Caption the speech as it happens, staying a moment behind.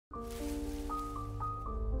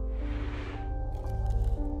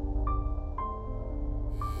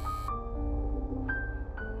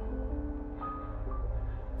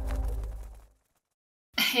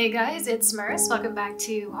Hey guys, it's Merce. Welcome back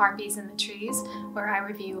to Harpies in the Trees, where I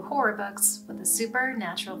review horror books with a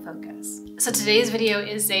supernatural focus. So today's video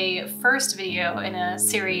is a first video in a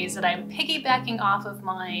series that I'm piggybacking off of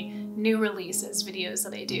my new releases videos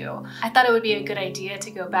that I do. I thought it would be a good idea to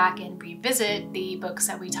go back and revisit the books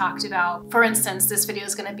that we talked about. For instance, this video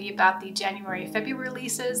is going to be about the January-February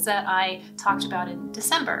releases that I talked about in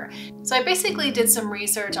December. So I basically did some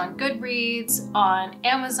research on Goodreads, on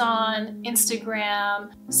Amazon,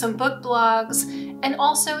 Instagram, some book blogs, and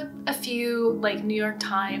also a few like New York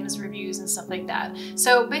Times reviews and stuff like that.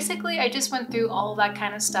 So basically I just went through all of that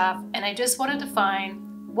kind of stuff and I just wanted to find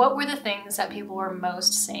what were the things that people were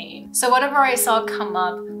most saying. So whatever I saw come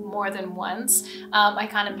up more than once, I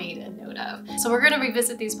kind of made a note of. So we're going to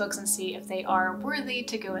revisit these books and see if they are worthy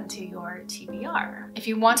to go into your TBR. If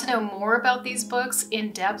you want to know more about these books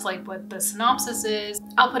in depth, like what the synopsis is,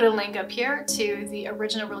 I'll put a link up here to the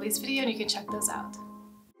original release video and you can check those out.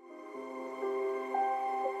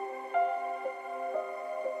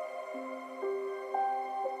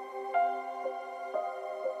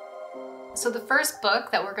 So the first book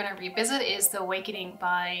that we're going to revisit is The Wakening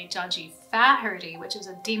by Jan Feb Horror, which is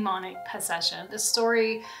a demonic possession. The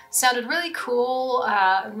story sounded really cool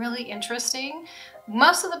and really interesting.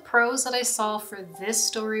 Most of the pros that I saw for this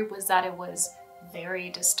story was that it was very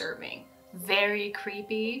disturbing, very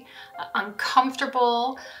creepy,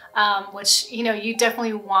 uncomfortable, which you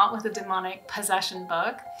definitely want with a demonic possession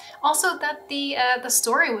book. Also that the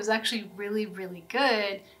story was actually really, really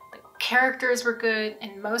good. Characters were good,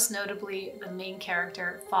 and most notably the main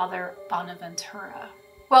character, Father Bonaventura.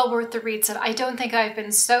 Well worth the read. So I don't think I've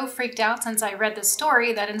been so freaked out since I read the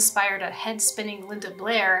story that inspired a head-spinning Linda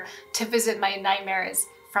Blair to visit my nightmares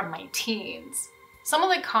from my teens. Some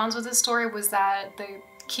of the cons with this story was that the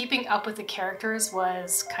keeping up with the characters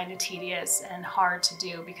was kind of tedious and hard to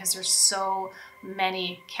do because there's so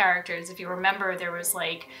many characters. If you remember, there was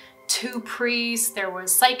like 2 priests, there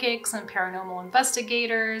was psychics and paranormal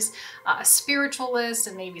investigators, a spiritualist,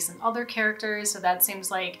 and maybe some other characters. So that seems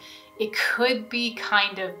like it could be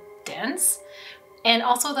kind of dense. And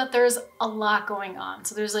also that there's a lot going on.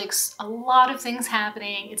 So there's like a lot of things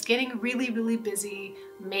happening. It's getting really, really busy.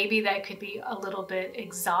 Maybe that could be a little bit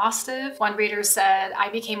exhaustive. One reader said, I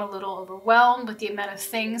became a little overwhelmed with the amount of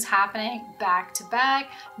things happening back to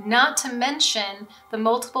back, not to mention the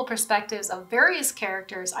multiple perspectives of various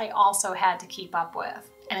characters I also had to keep up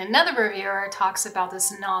with. And another reviewer talks about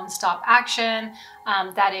this non-stop action,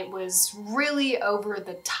 that it was really over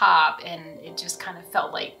the top and it just kind of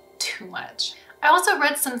felt like too much. I also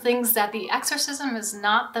read some things that the exorcism is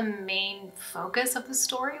not the main focus of the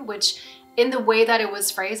story, which in the way that it was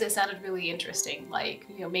phrased, it sounded really interesting. Like,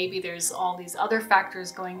 maybe there's all these other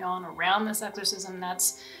factors going on around this exorcism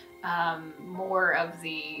that's more of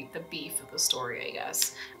the beef of the story, I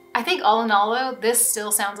guess. I think all in all though, this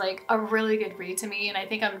still sounds like a really good read to me, and I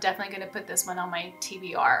think I'm definitely going to put this one on my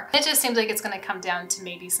TBR. It just seems like it's going to come down to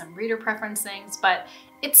maybe some reader preference things, but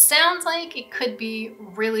it sounds like it could be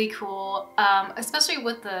really cool, especially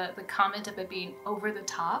with the comment of it being over the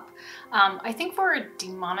top. I think for a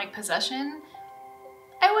demonic possession,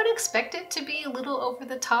 I would expect it to be a little over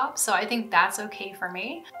the top, so I think that's okay for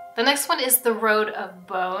me. The next one is The Road of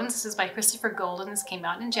Bones. This is by Christopher Golden. This came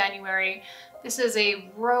out in January. This is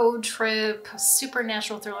a road trip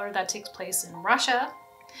supernatural thriller that takes place in Russia.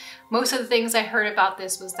 Most of the things I heard about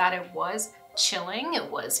this was that it was chilling,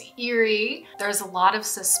 it was eerie, there's a lot of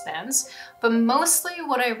suspense, but mostly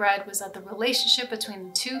what I read was that the relationship between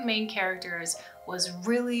the 2 main characters was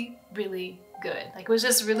really, really good. Like, it was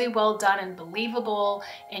just really well done and believable,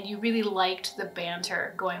 and you really liked the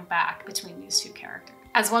banter going back between these 2 characters.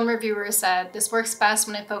 As one reviewer said, this works best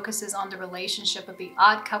when it focuses on the relationship of the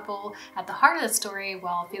odd couple at the heart of the story,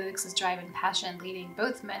 while Felix's drive and passion leading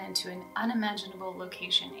both men into an unimaginable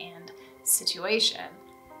location and situation.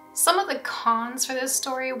 Some of the cons for this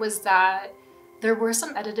story was that there were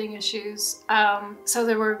some editing issues. So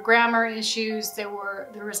there were grammar issues. There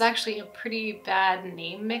was actually a pretty bad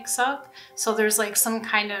name mix-up. So there's like some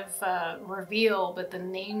kind of reveal, but the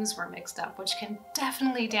names were mixed up, which can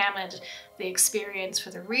definitely damage the experience for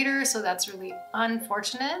the reader. So that's really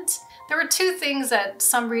unfortunate. There were 2 things that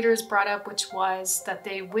some readers brought up, which was that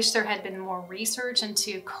they wish there had been more research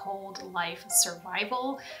into cold life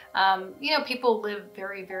survival. People live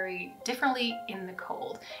very, very differently in the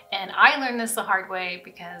cold. And I learned this the hard way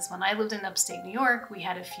because when I lived in upstate New York, we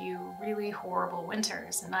had a few really horrible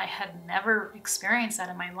winters, and I had never experienced that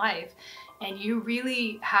in my life. And you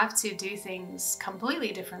really have to do things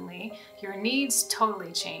completely differently. Your needs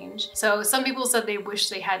totally change. So some people said they wish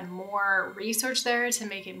they had more research there to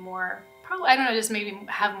make it more probably, I don't know, just maybe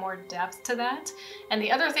have more depth to that. And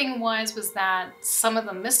the other thing was that some of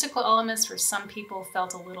the mystical elements for some people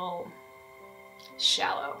felt a little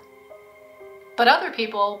shallow. But other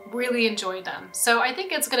people really enjoyed them. So I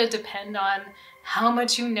think it's going to depend on how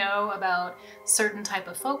much you know about certain type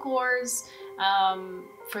of folklores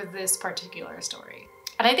for this particular story.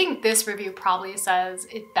 And I think this review probably says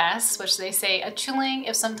it best, which they say, a chilling,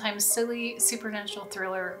 if sometimes silly, supernatural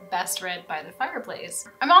thriller best read by the fireplace.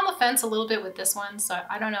 I'm on the fence a little bit with this one, so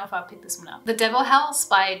I don't know if I'll pick this one up. The Devil House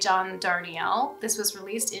by John Darnielle. This was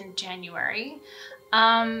released in January.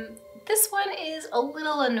 This one is a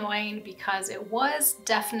little annoying because it was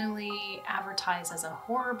definitely advertised as a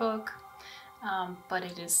horror book, but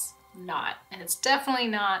it is not. And it's definitely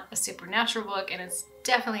not a supernatural book, and it's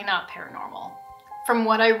definitely not paranormal. From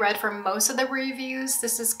what I read from most of the reviews,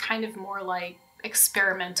 this is kind of more like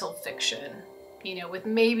experimental fiction, you know, with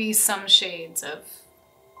maybe some shades of,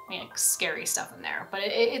 you know, scary stuff in there, but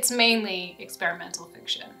it's mainly experimental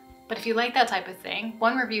fiction. But if you like that type of thing,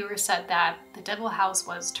 one reviewer said that The Devil House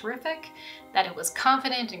was terrific, that it was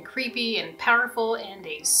confident and creepy and powerful and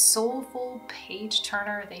a soulful page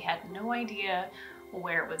turner. They had no idea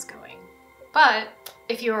where it was going. But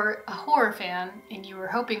if you're a horror fan and you were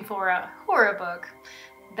hoping for a horror book,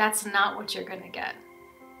 that's not what you're gonna get.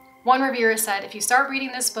 One reviewer said, if you start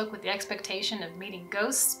reading this book with the expectation of meeting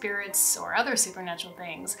ghosts, spirits, or other supernatural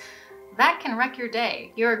things, that can wreck your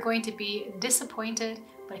day. You're going to be disappointed,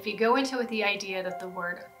 but if you go into it with the idea that the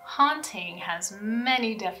word haunting has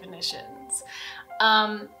many definitions,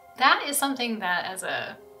 that is something that as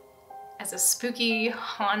a spooky,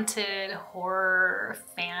 haunted horror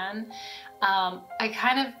fan, I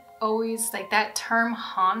kind of always, like, that term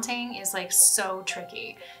haunting is like so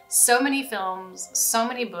tricky. So many films, so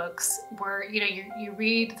many books where, you know, you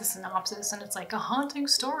read the synopsis and it's like a haunting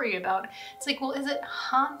story about, it's like, well, is it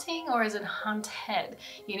haunting or is it haunted?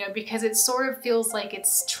 You know, because it sort of feels like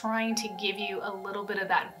it's trying to give you a little bit of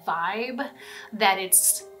that vibe that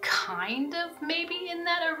it's kind of maybe in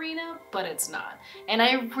that arena, but it's not. And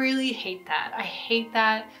I really hate that. I hate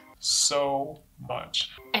that so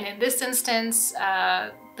much. And in this instance,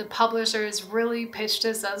 the publishers really pitched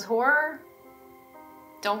this as horror.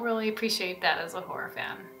 Don't really appreciate that as a horror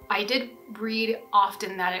fan. I did read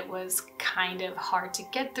often that it was kind of hard to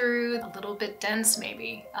get through, a little bit dense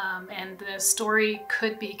maybe, and the story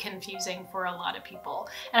could be confusing for a lot of people.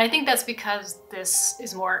 And I think that's because this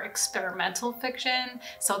is more experimental fiction,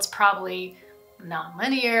 so it's probably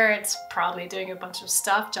non-linear, it's probably doing a bunch of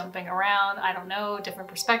stuff, jumping around, I don't know, different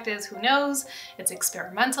perspectives, who knows? It's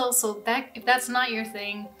experimental, so that if that's not your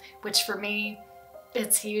thing, which for me,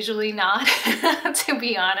 it's usually not, to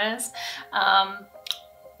be honest,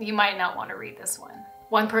 you might not want to read this one.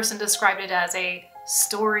 One person described it as a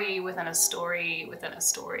story within a story within a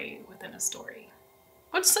story within a story,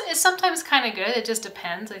 which is sometimes kind of good. It just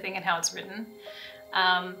depends, I think, on how it's written.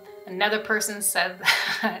 Another person said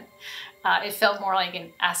that it felt more like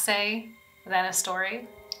an essay than a story.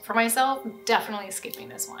 For myself, definitely skipping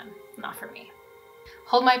this one. Not for me.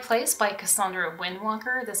 Hold My Place by Cassandra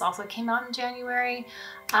Windwalker. This also came out in January.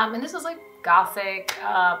 And this is like gothic,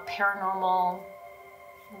 paranormal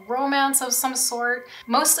romance of some sort.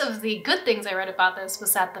 Most of the good things I read about this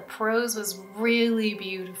was that the prose was really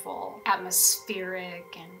beautiful,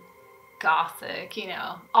 atmospheric and gothic, you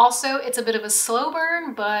know. Also, it's a bit of a slow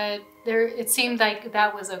burn, but it seemed like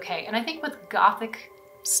that was okay. And I think with gothic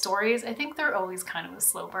stories, I think they're always kind of a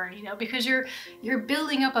slow burn, you know, because you're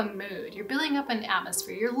building up a mood, you're building up an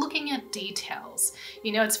atmosphere, you're looking at details,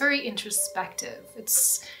 you know. It's very introspective.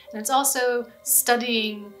 It's also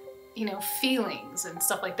studying, you know, feelings and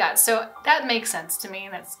stuff like that. So that makes sense to me,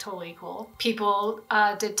 and that's totally cool. People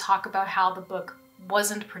did talk about how the book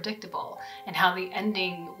wasn't predictable and how the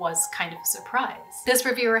ending was kind of a surprise. This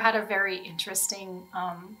reviewer had a very interesting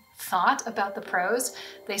thought about the prose.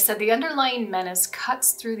 They said the underlying menace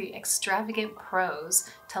cuts through the extravagant prose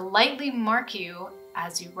to lightly mark you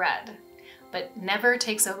as you read, but never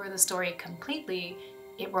takes over the story completely.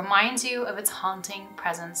 It reminds you of its haunting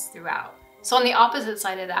presence throughout. So on the opposite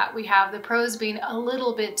side of that, we have the prose being a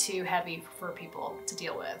little bit too heavy for people to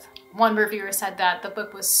deal with. One reviewer said that the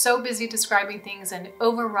book was so busy describing things in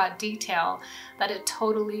overwrought detail that it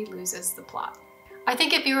totally loses the plot. I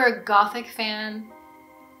think if you're a gothic fan,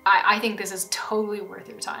 I think this is totally worth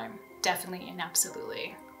your time. Definitely and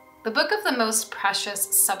absolutely. The Book of the Most Precious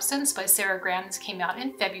Substance by Sarah Grant came out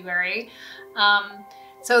in February.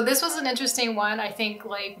 So this was an interesting one. I think,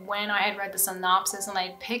 like, when I had read the synopsis and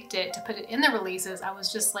I picked it to put it in the releases, I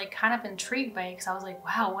was just like kind of intrigued by it, because I was like,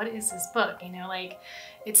 wow, what is this book? You know, like,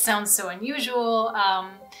 it sounds so unusual.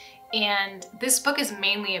 And this book is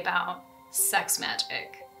mainly about sex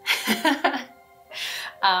magic.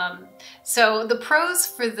 So the pros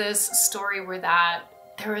for this story were that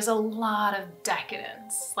there was a lot of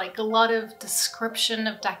decadence, like a lot of description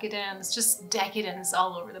of decadence, just decadence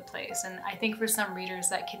all over the place. And I think for some readers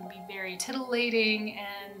that can be very titillating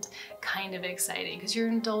and kind of exciting because you're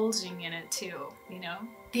indulging in it too, you know?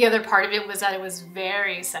 The other part of it was that it was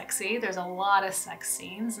very sexy. There's a lot of sex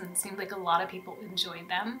scenes and it seemed like a lot of people enjoyed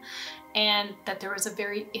them. And that there was a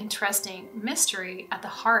very interesting mystery at the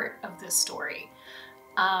heart of this story.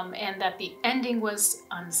 And that the ending was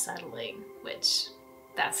unsettling, which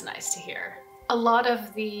that's nice to hear. A lot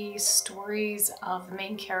of the stories of the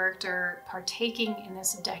main character partaking in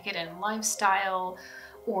this decadent lifestyle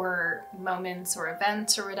or moments or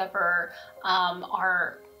events or whatever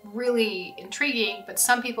are really intriguing, but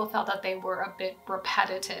some people felt that they were a bit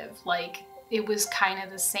repetitive, like it was kind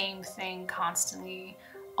of the same thing constantly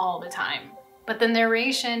all the time. But the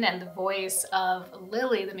narration and the voice of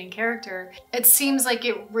Lily, the main character, it seems like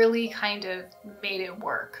it really kind of made it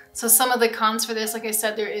work. So some of the cons for this, like I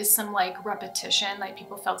said, there is some like repetition, like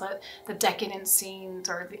people felt that the decadent scenes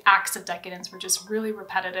or the acts of decadence were just really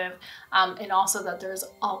repetitive, and also that there's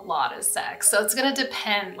a lot of sex. So it's gonna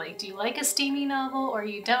depend, like, do you like a steamy novel or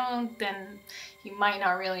you don't, then you might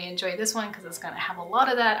not really enjoy this one because it's gonna have a lot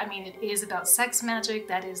of that. I mean, it is about sex magic,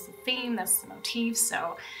 that is the theme, that's the motif,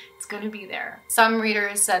 so it's gonna be there. Some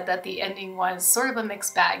readers said that the ending was sort of a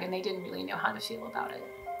mixed bag and they didn't really know how to feel about it.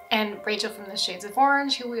 And Rachel from the Shades of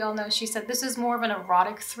Orange, who we all know, she said this is more of an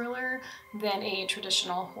erotic thriller than a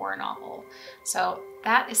traditional horror novel. So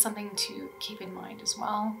that is something to keep in mind as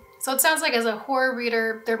well. So it sounds like as a horror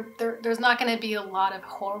reader, there's not gonna be a lot of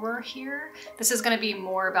horror here. This is gonna be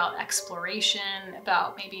more about exploration,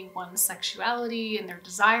 about maybe one's sexuality and their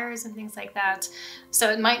desires and things like that.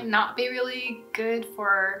 So it might not be really good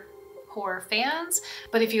for horror fans,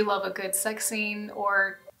 but if you love a good sex scene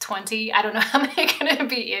or 20, I don't know how many are gonna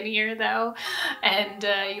be in here though, and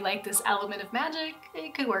you like this element of magic,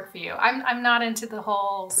 it could work for you. I'm not into the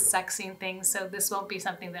whole sex scene thing, so this won't be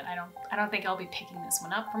something that I don't think I'll be picking this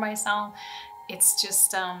one up for myself. It's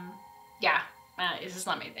just yeah, it's just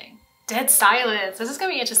not my thing. Dead Silence. This is gonna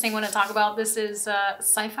be an interesting one to talk about. This is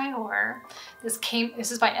sci-fi horror. This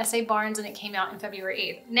is by S.A. Barnes and it came out in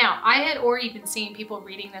February 8th. Now, I had already been seeing people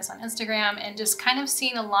reading this on Instagram and just kind of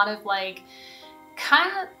seeing a lot of like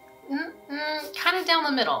kind of down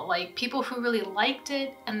the middle, like people who really liked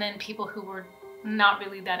it and then people who were not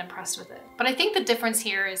really that impressed with it. But I think the difference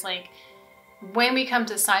here is like when we come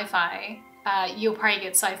to sci-fi, you'll probably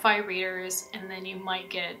get sci-fi readers and then you might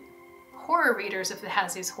get horror readers if it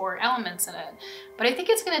has these horror elements in it. But I think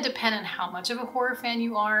it's going to depend on how much of a horror fan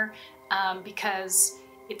you are, because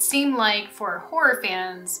it seemed like for horror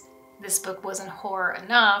fans, this book wasn't horror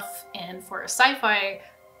enough, and for sci-fi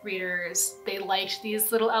readers, they liked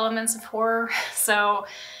these little elements of horror. So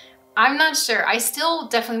I'm not sure. I still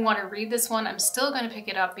definitely want to read this one. I'm still going to pick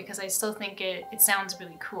it up because I still think it sounds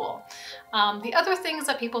really cool. The other things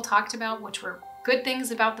that people talked about, which were good things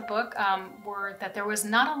about the book, were that there was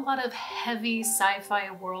not a lot of heavy sci-fi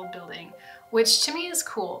world building, which to me is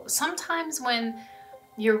cool. Sometimes when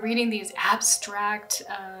you're reading these abstract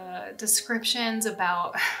descriptions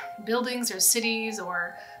about buildings or cities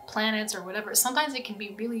or planets or whatever, sometimes it can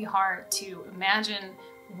be really hard to imagine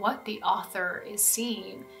what the author is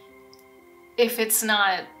seeing if it's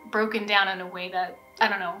not broken down in a way that, I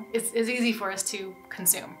don't know, is easy for us to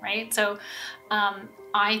consume, right? So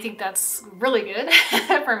I think that's really good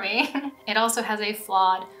for me. It also has a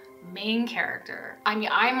flawed main character. I mean,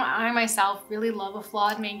 I myself really love a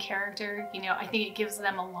flawed main character. You know, I think it gives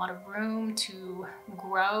them a lot of room to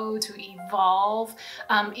grow, to evolve,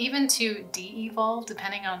 even to de-evolve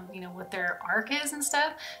depending on, you know, what their arc is and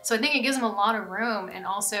stuff. So I think it gives them a lot of room, and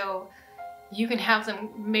also you can have them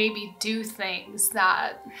maybe do things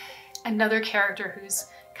that another character who's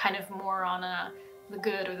kind of more on the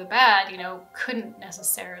good or the bad, you know, couldn't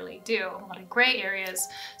necessarily do. A lot of gray areas.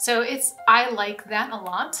 So I like that a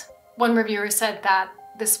lot. One reviewer said that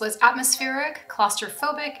this was atmospheric,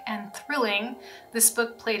 claustrophobic, and thrilling. This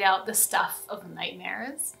book played out the stuff of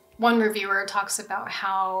nightmares. One reviewer talks about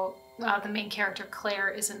how the main character Claire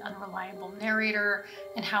is an unreliable narrator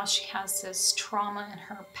and how she has this trauma in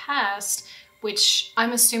her past, which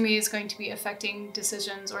I'm assuming is going to be affecting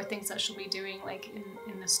decisions or things that she'll be doing like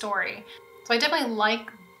in the story. So I definitely like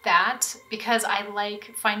that because I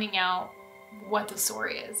like finding out what the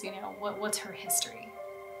story is, you know, what's her history.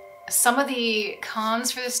 Some of the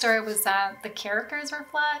cons for this story was that the characters were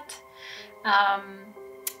flat,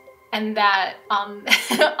 and that on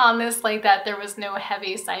this, like, that there was no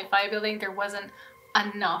heavy sci-fi building. There wasn't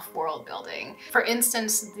enough world building. For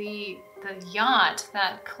instance, the the yacht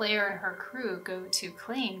that Claire and her crew go to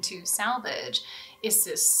claim to salvage is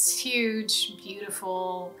this huge,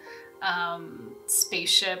 beautiful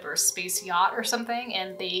spaceship or space yacht or something,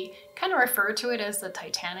 and they kind of refer to it as the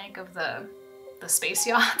Titanic of the space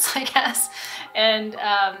yachts, I guess. And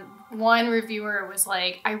one reviewer was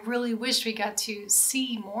like, I really wish we got to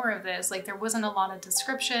see more of this. Like, there wasn't a lot of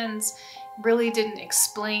descriptions, really didn't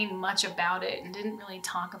explain much about it, and didn't really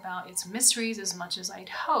talk about its mysteries as much as I'd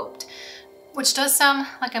hoped, which does sound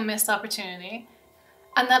like a missed opportunity.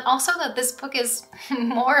 And then also that this book is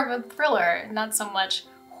more of a thriller, not so much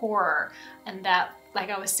horror, and that, like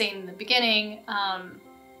I was saying in the beginning,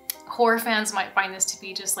 horror fans might find this to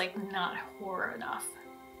be just like not horror enough.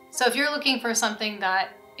 So if you're looking for something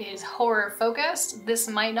that is horror focused, this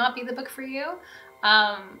might not be the book for you.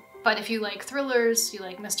 But if you like thrillers, you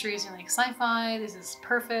like mysteries, you like sci-fi, this is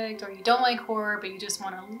perfect. Or you don't like horror, but you just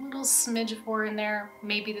want a little smidge of horror in there,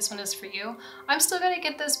 maybe this one is for you. I'm still gonna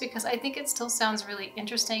get this because I think it still sounds really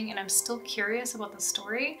interesting and I'm still curious about the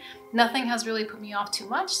story. Nothing has really put me off too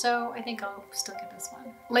much, so I think I'll still get this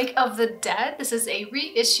one. Lake of the Dead. This is a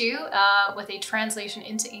reissue with a translation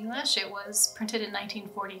into English. It was printed in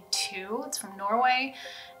 1942. It's from Norway,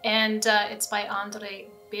 and it's by Andre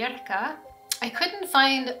Bjerke. I couldn't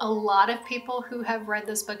find a lot of people who have read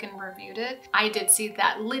this book and reviewed it. I did see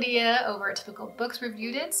that Lydia over at Typical Books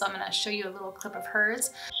reviewed it, so I'm gonna show you a little clip of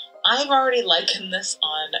hers. I've already likened this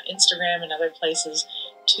on Instagram and other places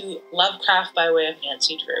to Lovecraft by way of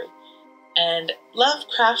Nancy Drew. And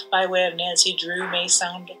Lovecraft by way of Nancy Drew may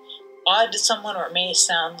sound odd to someone, or it may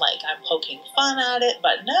sound like I'm poking fun at it,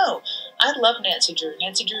 but no, I love Nancy Drew.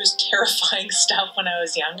 Nancy Drew is terrifying stuff when I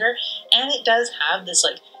was younger, and it does have this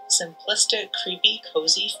like simplistic, creepy,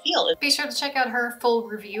 cozy feel. Be sure to check out her full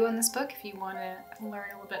review on this book if you want to learn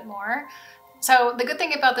a little bit more. So the good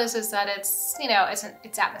thing about this is that it's, you know,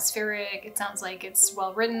 it's atmospheric, it sounds like it's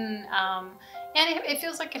well written, and it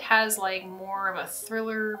feels like it has like more of a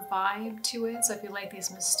thriller vibe to it. So if you like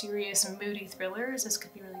these mysterious, moody thrillers, this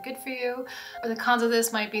could be really good for you. Or the cons of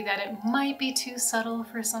this might be that it might be too subtle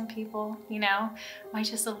for some people, you know? Might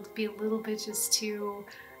just be a little bit just too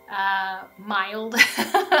mild.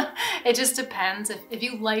 It just depends. If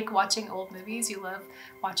you like watching old movies, you love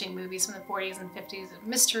watching movies from the 40s and 50s of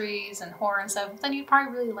mysteries and horror and stuff, then you'd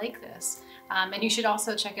probably really like this. And you should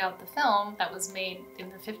also check out the film that was made in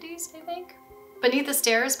the 50s, I think. Beneath the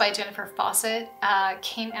Stairs by Jennifer Fawcett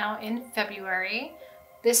came out in February.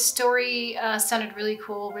 This story sounded really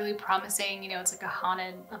cool, really promising. You know, it's like a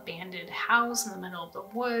haunted, abandoned house in the middle of the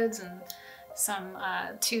woods, and some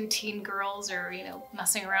two teen girls are, you know,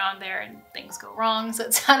 messing around there and things go wrong. So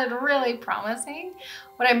it sounded really promising.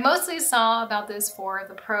 What I mostly saw about this for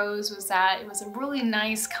the pros was that it was a really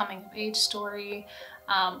nice coming of age story,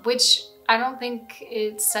 which I don't think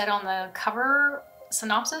it said on the cover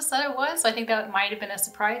synopsis that it was. So I think that might have been a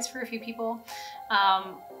surprise for a few people.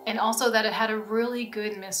 And also that it had a really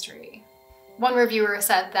good mystery. One reviewer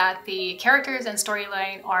said that the characters and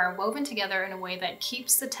storyline are woven together in a way that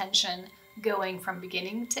keeps the tension going from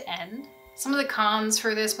beginning to end. Some of the cons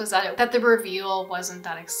for this was that the reveal wasn't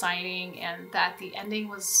that exciting and that the ending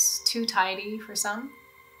was too tidy for some.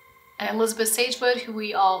 And Elizabeth Sagewood, who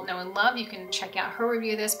we all know and love, you can check out her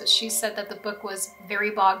review of this, but she said that the book was very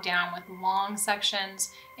bogged down with long sections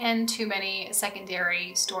and too many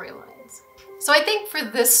secondary storylines. So I think for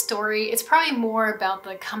this story, it's probably more about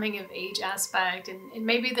the coming of age aspect and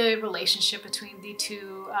maybe the relationship between the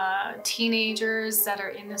two teenagers that are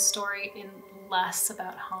in this story, and less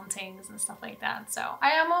about hauntings and stuff like that. So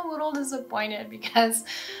I am a little disappointed because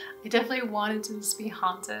I definitely wanted to just be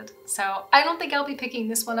haunted. So I don't think I'll be picking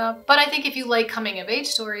this one up, but I think if you like coming of age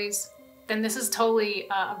stories, then this is totally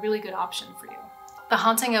a really good option for you. The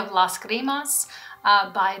Haunting of Las LaGrimas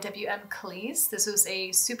by W.M. Cleese. This was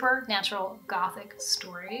a supernatural gothic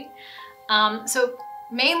story. So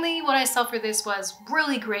mainly what I saw for this was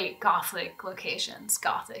really great gothic locations,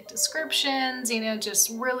 gothic descriptions, you know,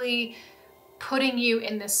 just really putting you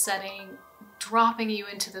in this setting, dropping you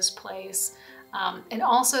into this place. And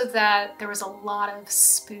also that there was a lot of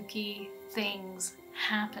spooky things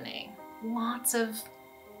happening. Lots of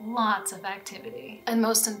activity. And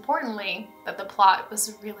most importantly, that the plot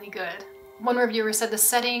was really good. One reviewer said the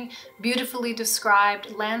setting, beautifully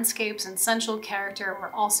described landscapes and central character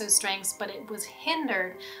were also strengths, but it was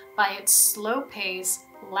hindered by its slow pace,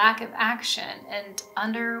 lack of action, and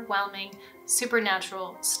underwhelming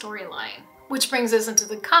supernatural storyline. Which brings us into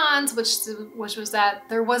the cons, which was that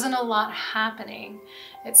there wasn't a lot happening.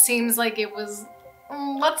 It seems like it was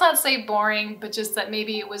let's not say boring, but just that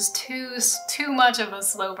maybe it was too much of a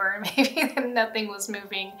slow burn. Maybe nothing was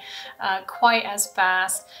moving quite as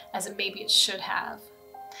fast as maybe it should have.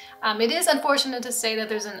 It is unfortunate to say that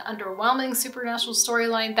there's an underwhelming supernatural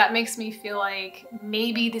storyline. That makes me feel like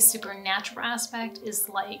maybe the supernatural aspect is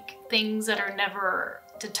like things that are never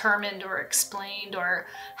determined or explained or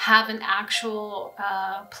have an actual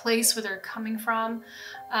place where they're coming from.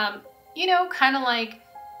 You know, kind of like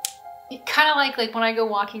when I go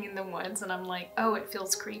walking in the woods and I'm like, oh, it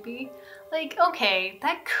feels creepy. Like, okay,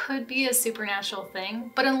 that could be a supernatural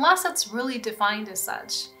thing, but unless it's really defined as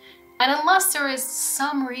such, and unless there is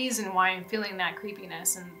some reason why I'm feeling that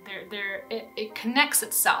creepiness and it connects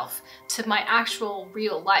itself to my actual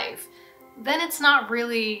real life, then it's not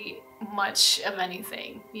really much of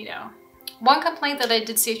anything, you know. One complaint that I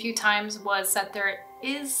did see a few times was that there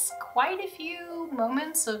is quite a few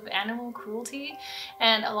moments of animal cruelty,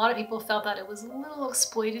 and a lot of people felt that it was a little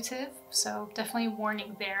exploitative, so definitely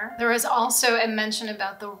warning there. There was also a mention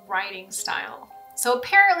about the writing style. So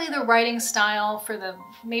apparently the writing style for the,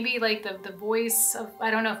 maybe like the voice of,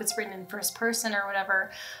 I don't know if it's written in first person or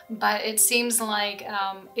whatever, but it seems like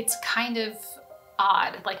it's kind of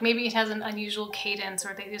odd. Like maybe it has an unusual cadence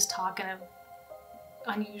or they just talk in a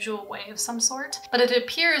unusual way of some sort. But it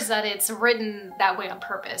appears that it's written that way on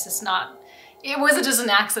purpose. It wasn't just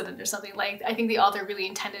an accident or something. Like, I think the author really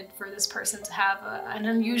intended for this person to have an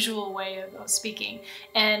unusual way of speaking.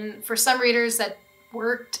 And for some readers that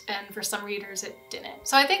worked, and for some readers it didn't.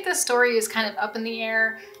 So I think this story is kind of up in the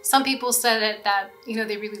air. Some people said that, you know,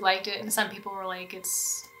 they really liked it, and some people were like,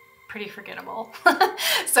 it's pretty forgettable.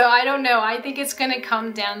 So I don't know. I think it's gonna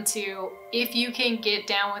come down to if you can get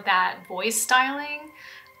down with that voice styling,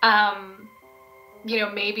 you know,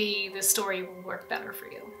 maybe the story will work better for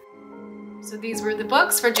you. So these were the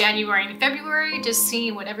books for January and February, just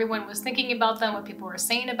seeing what everyone was thinking about them, what people were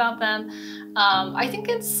saying about them. I think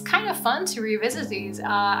it's kind of fun to revisit these.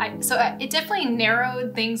 So it definitely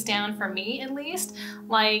narrowed things down for me, at least.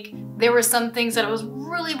 Like, there were some things that I was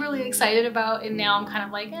really, really excited about, and now I'm kind of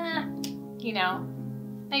like, you know,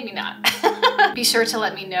 maybe not. Be sure to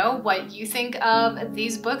let me know what you think of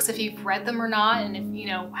these books, if you've read them or not, and if, you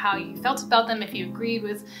know, how you felt about them, if you agreed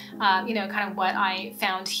with, you know, kind of what I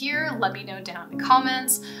found here. Let me know down in the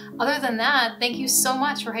comments. Other than that, thank you so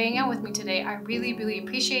much for hanging out with me today. I really, really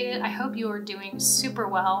appreciate it. I hope you are doing super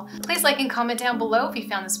well. Please like and comment down below if you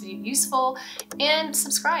found this video useful, and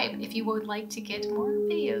subscribe if you would like to get more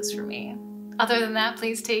videos from me. Other than that,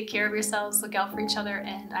 please take care of yourselves, look out for each other,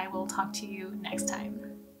 and I will talk to you next time.